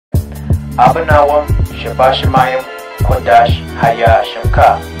Abanawa, Shabashamayim, Kodash, Haya,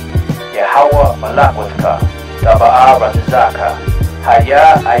 Shamka, Yahawa, Malakwaka, Taba'a Ratazaka,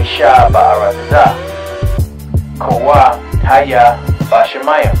 Haya, Aisha, Ba'arataza, Kowa, Haya,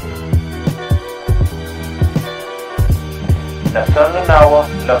 Bashamayim. Nathanawa,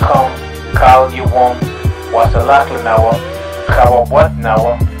 Lakam, Kal Yuwam, Wasalak Lanawa, Kawabwat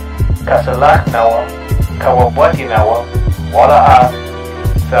Nawa, Kasalak Nawa, Kawabwati Nawa, Wala'a,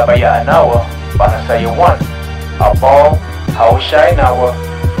 Sabaya Nawa, Banasayawan, Abal, Haushai Nawa,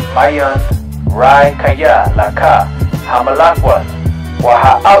 Mayan, Rai Kaya, Laka, Hamalakwat,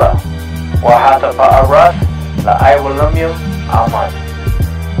 Waha'ala, Wahata Ba'aras, La'aiwalumium, Aman.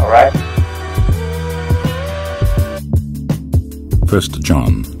 Alright? 1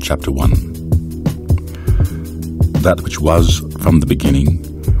 John chapter 1. That which was from the beginning,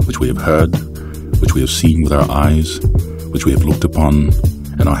 which we have heard, which we have seen with our eyes, which we have looked upon,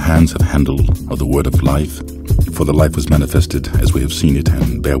 and our hands have handled of the word of life. For the life was manifested as we have seen it,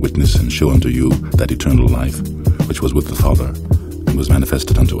 and bear witness and show unto you that eternal life, which was with the Father, and was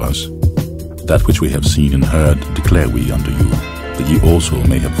manifested unto us. That which we have seen and heard declare we unto you, that ye also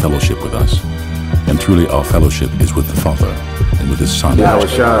may have fellowship with us. And truly our fellowship is with the Father, and with his Son.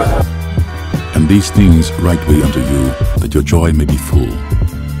 And these things write we unto you, that your joy may be full.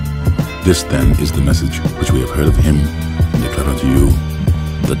 This then is the message which we have heard of him, and declare unto you,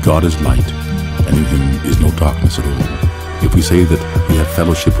 that God is light, and in him is no darkness at all. If we say that we have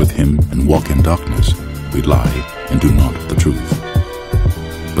fellowship with him, and walk in darkness, we lie, and do not the truth.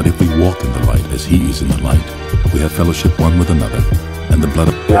 But if we walk in the light as he is in the light, we have fellowship one with another, and the blood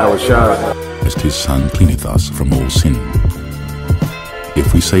of Christ his Son cleaneth us from all sin.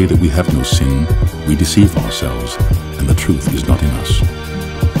 If we say that we have no sin, we deceive ourselves, and the truth is not in us.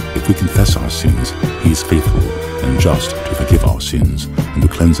 If we confess our sins, he is faithful and just to forgive our sins, and to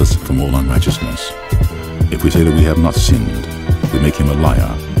cleanse us from all unrighteousness. If we say that we have not sinned, we make him a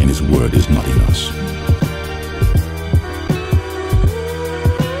liar, and his word is not in us.